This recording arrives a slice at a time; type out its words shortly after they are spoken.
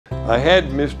I had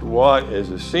Mr. Watt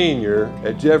as a senior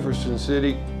at Jefferson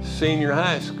City Senior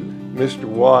High School. Mr.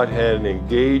 Watt had an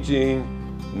engaging,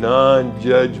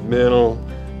 non-judgmental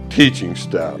teaching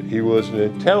style. He was an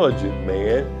intelligent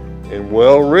man and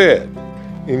well-read.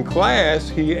 In class,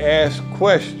 he asked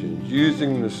questions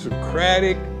using the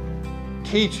Socratic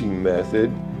teaching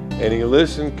method, and he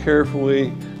listened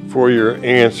carefully for your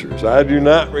answers. I do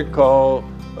not recall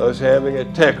us having a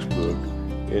textbook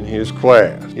in his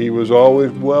class. He was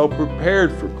always well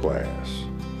prepared for class.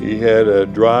 He had a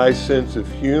dry sense of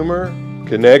humor,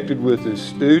 connected with his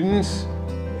students,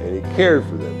 and he cared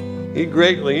for them. He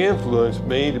greatly influenced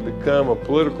me to become a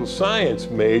political science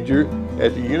major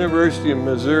at the University of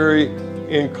Missouri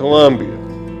in Columbia.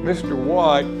 Mr.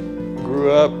 Watt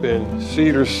grew up in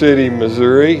Cedar City,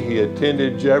 Missouri. He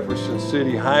attended Jefferson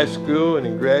City High School and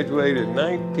he graduated in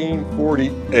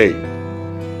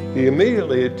 1948. He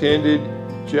immediately attended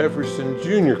Jefferson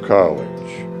Junior College.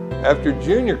 After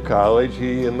junior college,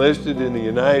 he enlisted in the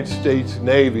United States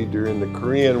Navy during the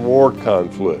Korean War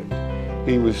conflict.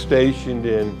 He was stationed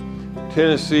in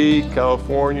Tennessee,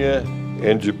 California,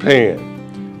 and Japan.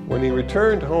 When he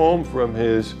returned home from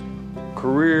his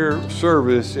career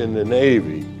service in the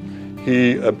Navy,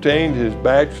 he obtained his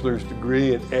bachelor's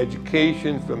degree in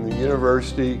education from the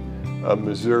University of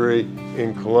Missouri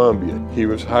in Columbia. He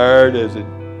was hired as a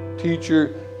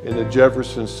teacher in the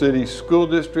Jefferson City School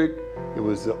District. It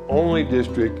was the only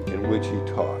district in which he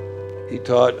taught. He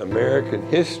taught American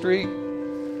history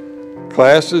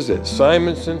classes at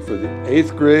Simonson for the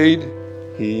 8th grade.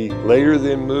 He later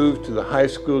then moved to the high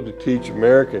school to teach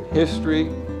American history,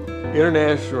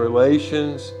 international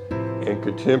relations, and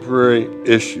contemporary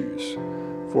issues.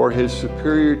 For his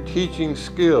superior teaching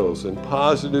skills and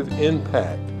positive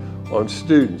impact on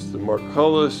students, the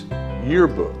McCullough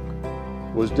Yearbook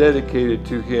was dedicated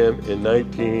to him in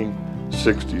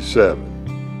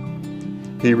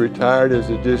 1967. He retired as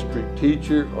a district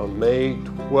teacher on May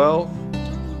 12,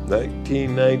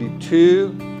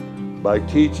 1992, by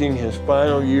teaching his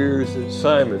final years at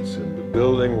Simonson, the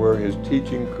building where his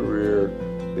teaching career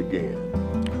began.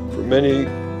 For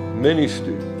many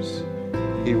students,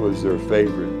 he was their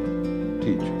favorite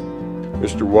teacher.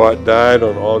 Mr. Watt died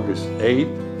on August 8,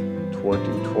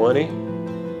 2020.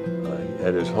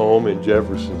 At his home in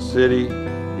Jefferson City.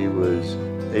 He was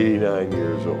 89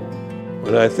 years old.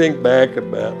 When I think back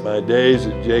about my days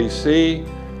at JC,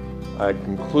 I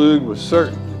conclude with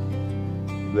certainty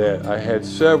that I had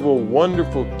several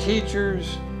wonderful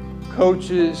teachers,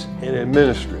 coaches, and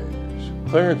administrators.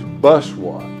 Clarence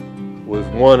was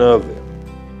one of them.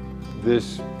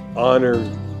 This honor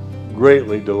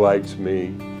greatly delights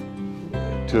me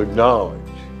to acknowledge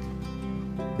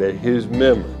that his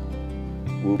memory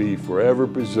will be forever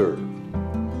preserved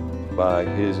by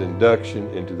his induction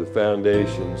into the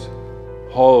Foundation's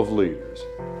Hall of Leaders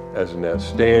as an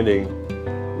outstanding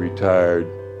retired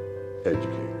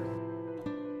educator.